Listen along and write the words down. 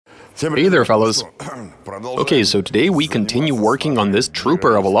Hey there, fellas. Okay, so today we continue working on this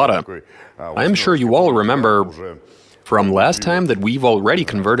trooper of a Lada. I'm sure you all remember from last time that we've already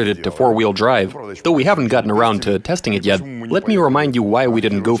converted it to four-wheel drive, though we haven't gotten around to testing it yet. Let me remind you why we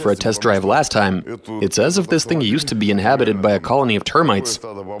didn't go for a test drive last time. It's as if this thing used to be inhabited by a colony of termites,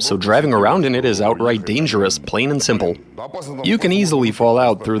 so driving around in it is outright dangerous, plain and simple. You can easily fall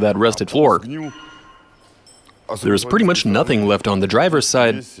out through that rusted floor. There's pretty much nothing left on the driver's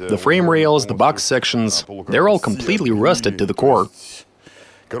side. The frame rails, the box sections, they're all completely rusted to the core.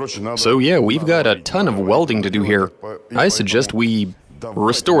 So yeah, we've got a ton of welding to do here. I suggest we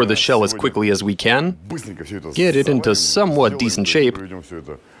restore the shell as quickly as we can, get it into somewhat decent shape,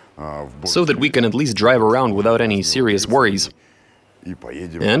 so that we can at least drive around without any serious worries.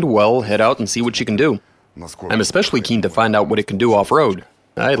 And, well, head out and see what you can do. I'm especially keen to find out what it can do off-road.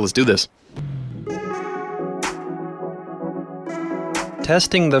 Alright, let's do this.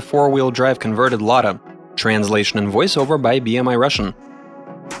 Testing the four-wheel drive converted Lada. Translation and voiceover by BMI Russian.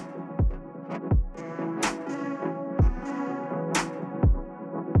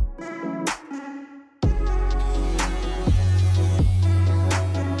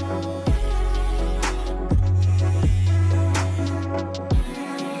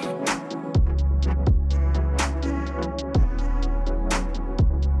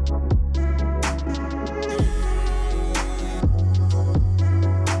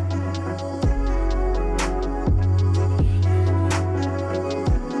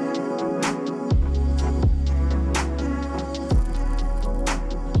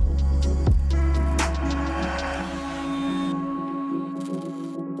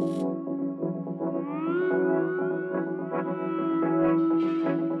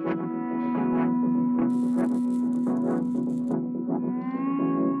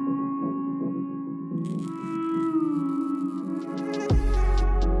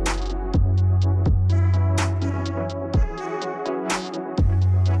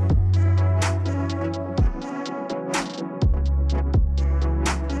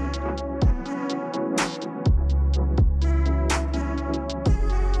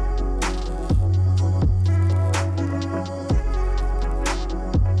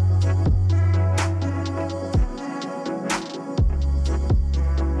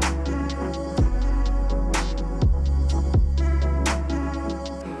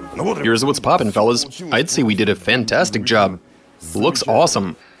 Here's what's poppin', fellas. I'd say we did a fantastic job. Looks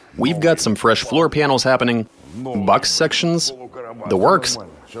awesome. We've got some fresh floor panels happening, box sections, the works.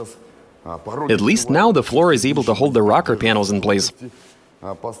 At least now the floor is able to hold the rocker panels in place.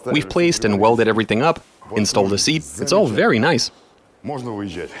 We've placed and welded everything up, installed a seat. It's all very nice.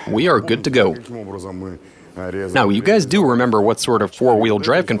 We are good to go. Now, you guys do remember what sort of four-wheel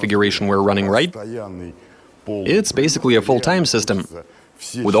drive configuration we're running, right? It's basically a full-time system,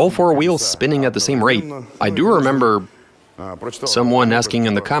 with all four wheels spinning at the same rate. I do remember someone asking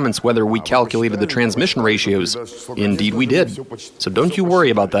in the comments whether we calculated the transmission ratios. Indeed we did, so don't you worry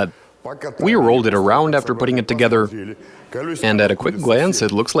about that. We rolled it around after putting it together, and at a quick glance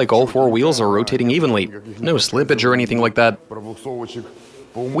it looks like all four wheels are rotating evenly. No slippage or anything like that.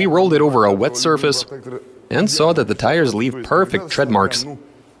 We rolled it over a wet surface and saw that the tires leave perfect tread marks.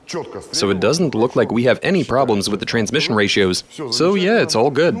 So it doesn't look like we have any problems with the transmission ratios. So yeah, it's all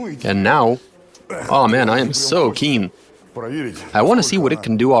good. And now, oh man, I am so keen. I want to see what it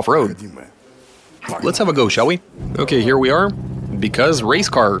can do off-road. Let's have a go, shall we? Okay, here we are. Because race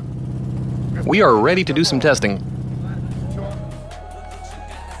car. We are ready to do some testing.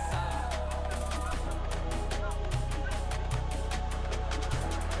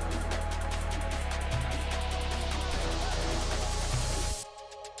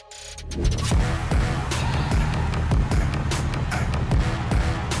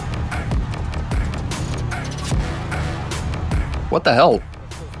 What the hell?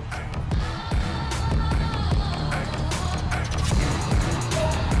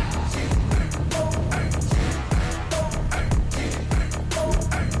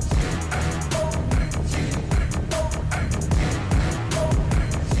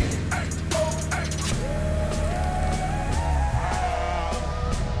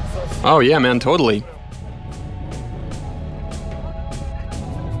 Oh yeah, man, totally.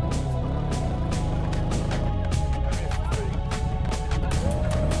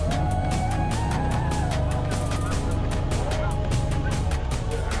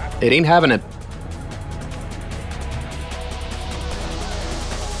 It ain't having it.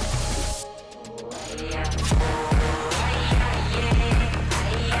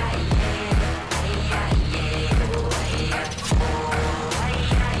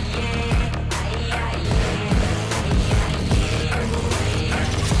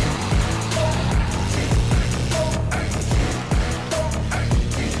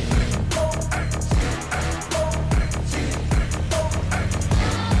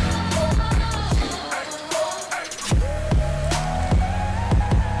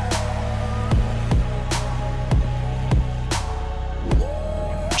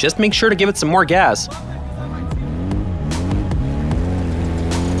 Just make sure to give it some more gas.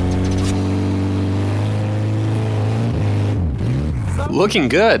 Looking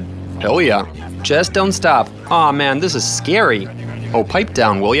good. Hell yeah. Just don't stop. Aw man, this is scary. Oh, pipe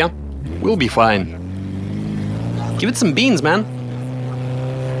down, will ya? We'll be fine. Give it some beans, man.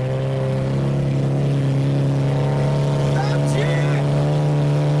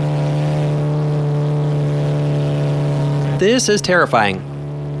 This is terrifying.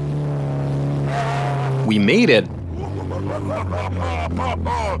 We made it.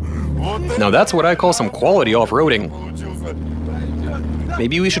 Now that's what I call some quality off-roading.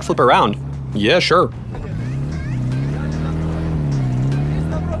 Maybe we should flip around. Yeah, sure.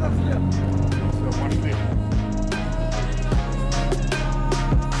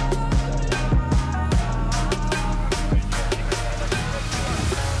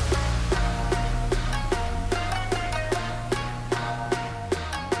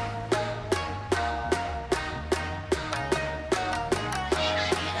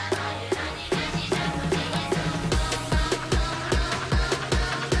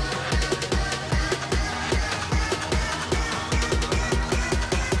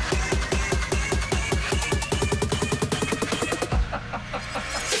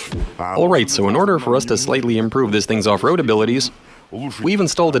 Alright, so in order for us to slightly improve this thing's off-road abilities, we've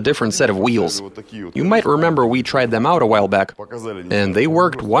installed a different set of wheels. You might remember we tried them out a while back, and they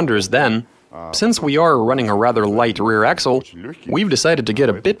worked wonders then. Since we are running a rather light rear axle, we've decided to get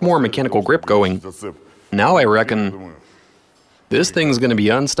a bit more mechanical grip going. Now I reckon this thing's gonna be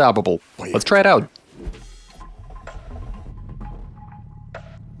unstoppable. Let's try it out.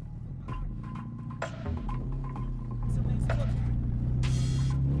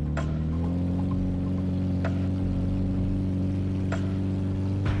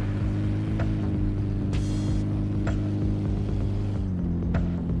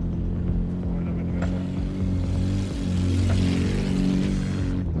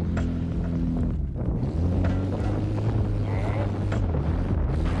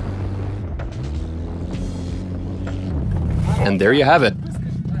 And there you have it.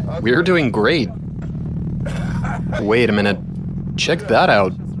 We're doing great. Wait a minute. Check that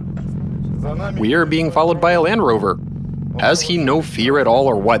out. We are being followed by a Land Rover. Has he no fear at all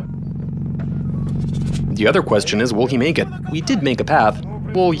or what? The other question is, will he make it? We did make a path.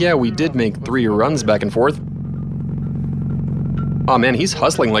 Well, yeah, we did make 3 runs back and forth. Oh man, he's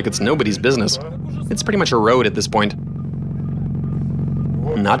hustling like it's nobody's business. It's pretty much a road at this point.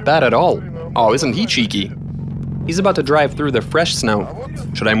 Not bad at all. Oh, isn't he cheeky? He's about to drive through the fresh snow.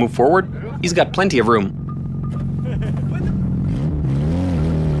 Should I move forward? He's got plenty of room.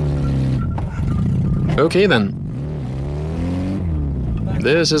 Okay then.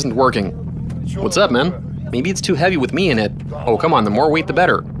 This isn't working. What's up, man? Maybe it's too heavy with me in it. Oh, come on, the more weight the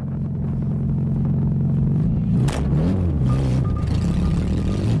better.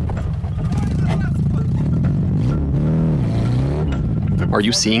 Are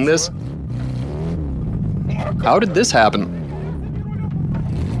you seeing this? How did this happen?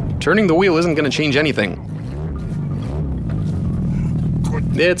 Turning the wheel isn't going to change anything.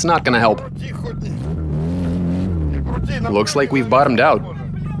 It's not going to help. Looks like we've bottomed out.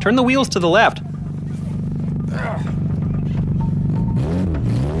 Turn the wheels to the left.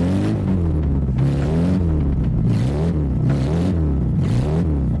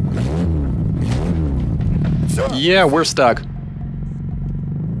 Yeah, we're stuck.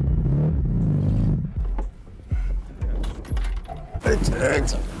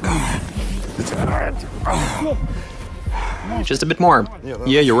 Just a bit more.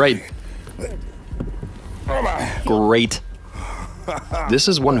 Yeah, you're right. Great. This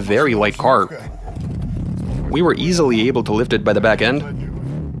is one very light car. We were easily able to lift it by the back end.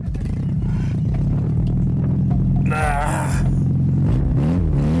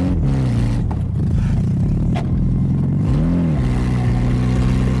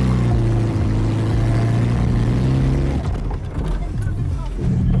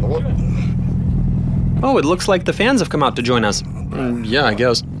 Oh, it looks like the fans have come out to join us. Yeah, I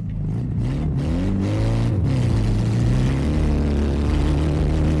guess.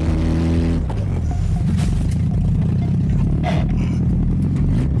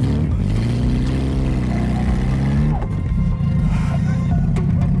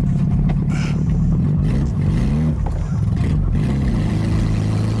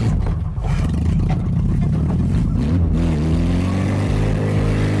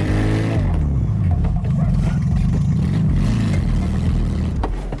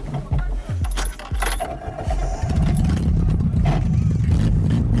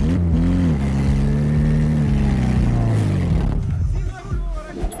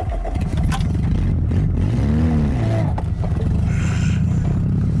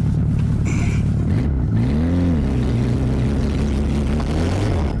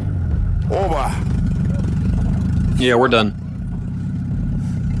 Yeah, we're done.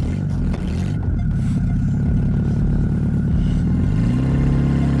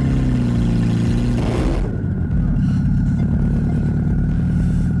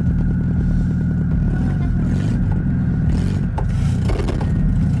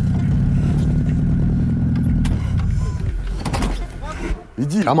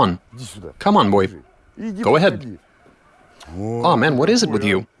 Come on. Come on, boy. Go ahead. Oh man, what is it with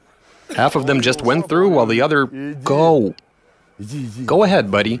you? Half of them just went through while the other... Go. Go ahead,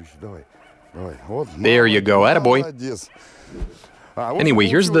 buddy. There you go, attaboy. Anyway,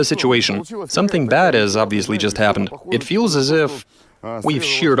 here's the situation. Something bad has obviously just happened. It feels as if we've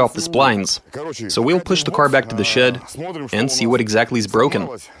sheared off the splines. So we'll push the car back to the shed and see what exactly is broken.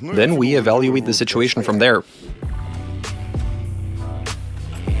 Then we evaluate the situation from there.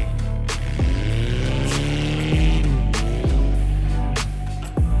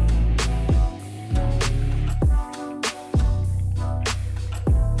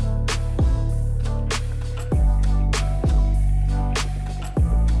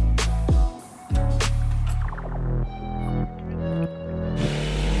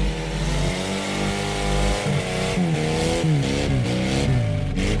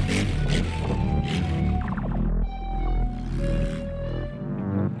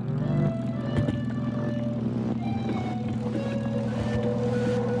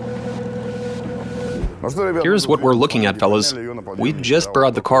 Here's what we're looking at, fellas. We just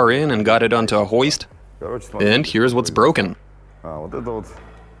brought the car in and got it onto a hoist. And here's what's broken.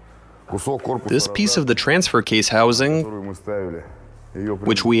 This piece of the transfer case housing,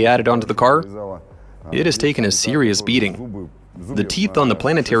 which we added onto the car, it has taken a serious beating. The teeth on the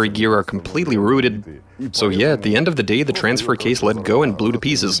planetary gear are completely rooted. So yeah, at the end of the day, the transfer case let go and blew to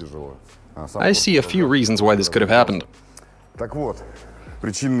pieces. I see a few reasons why this could have happened.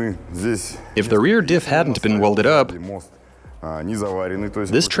 If the rear diff hadn't been welded up,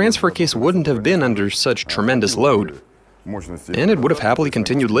 this transfer case wouldn't have been under such tremendous load, and it would have happily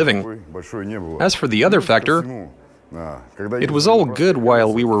continued living. As for the other factor, it was all good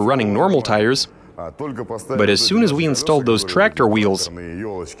while we were running normal tires, but as soon as we installed those tractor wheels,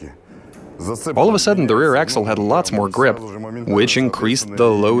 all of a sudden the rear axle had lots more grip, which increased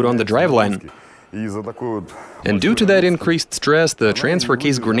the load on the driveline. And due to that increased stress, the transfer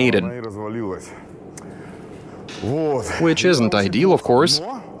case grenaded. Which isn't ideal, of course,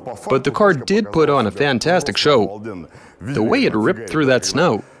 but the car did put on a fantastic show. The way it ripped through that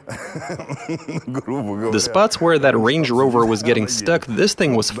snow. The spots where that Range Rover was getting stuck, this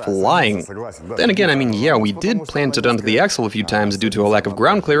thing was flying. Then again, I mean, yeah, we did plant it onto the axle a few times due to a lack of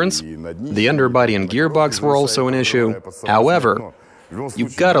ground clearance. The underbody and gearbox were also an issue. However, you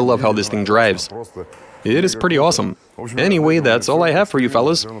gotta love how this thing drives. It is pretty awesome. Anyway, that's all I have for you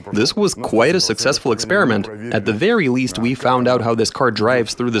fellas. This was quite a successful experiment. At the very least, we found out how this car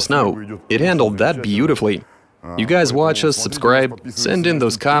drives through the snow. It handled that beautifully. You guys watch us, subscribe, send in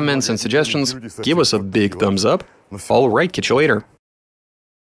those comments and suggestions, give us a big thumbs up. Alright, catch you later.